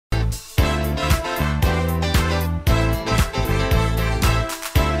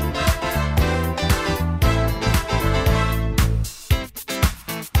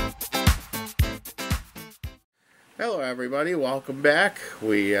Hello everybody, welcome back.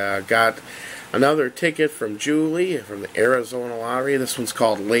 We got another ticket from Julie from the Arizona Lottery. This one's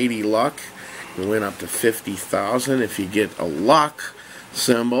called Lady Luck. You win up to 50,000 if you get a luck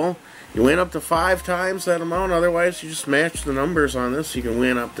symbol. You win up to 5 times that amount, otherwise you just match the numbers on this. You can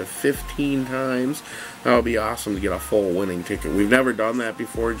win up to 15 times. That would be awesome to get a full winning ticket. We've never done that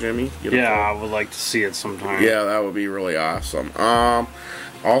before, Jimmy. I would like to see it sometime. Yeah, that would be really awesome.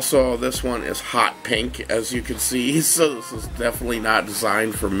 Also, this one is hot pink, as you can see, so this is definitely not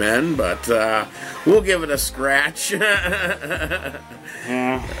designed for men, but we'll give it a scratch. Yeah,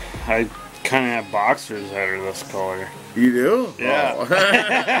 I kind of have boxers that are this color. You do? Yeah.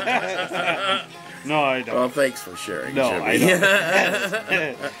 Oh. No, I don't. Well, thanks for sharing, No, Jimmy. I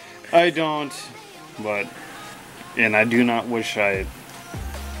don't. I don't, and I do not wish I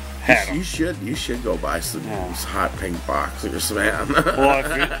had them. You should go buy some hot pink boxers, man.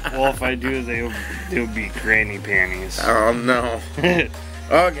 Well, if I do, they would be granny panties. Oh, no.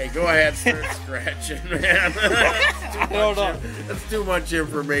 Okay, go ahead, start scratching, man. That's too much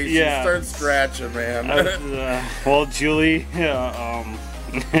information. Yeah. Start scratching, man. Well, Julie,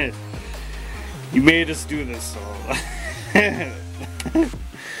 you made us do this, so.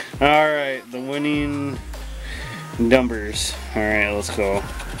 Alright, the winning numbers. Alright, let's go.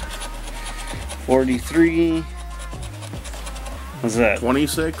 43. What's that?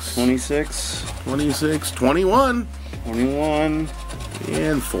 26. 26. 26. 21. 21.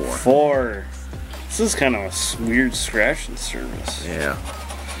 And 4. 4. This is kind of a weird scratching service. Yeah.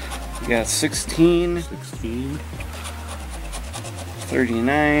 We got 16. 16.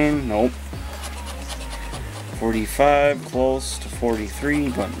 39. Nope. 45. Close to 43,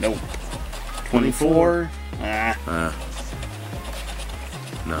 but nope. 24.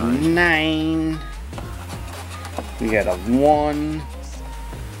 9. We got a 1.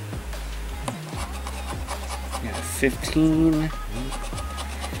 We got a 15.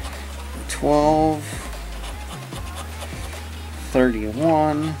 12.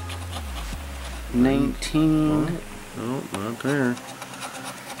 31. 19. No, not there.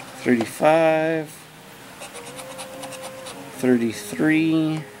 35.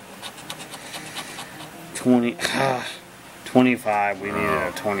 33. 20. 25. We needed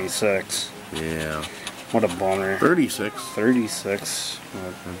a 26. Yeah. What a bummer. 36. 36.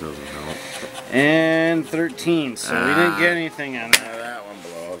 That doesn't help. And 13. So we didn't get anything on that. That one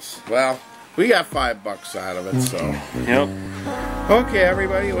blows. Well, we got $5 out of it, so. Yep. Okay,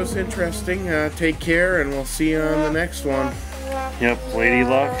 everybody, it was interesting. Take care, and we'll see you on the next one. Yep, Lady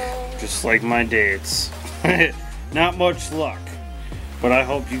Luck. Just like my dates. Not much luck. But I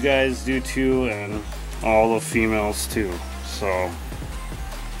hope you guys do too, and all the females too. So,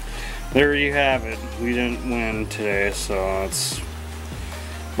 there you have it. We didn't win today, so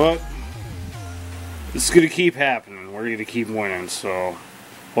but it's gonna keep happening. We're gonna keep winning, so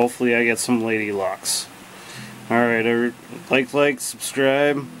hopefully I get some Lady Lucks. Alright, like,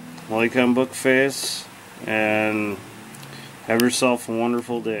 subscribe, like on Bookface, and have yourself a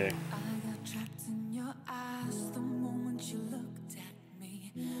wonderful day.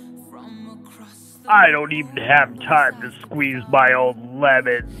 I don't even have time to squeeze my own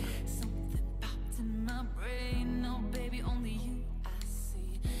lemons.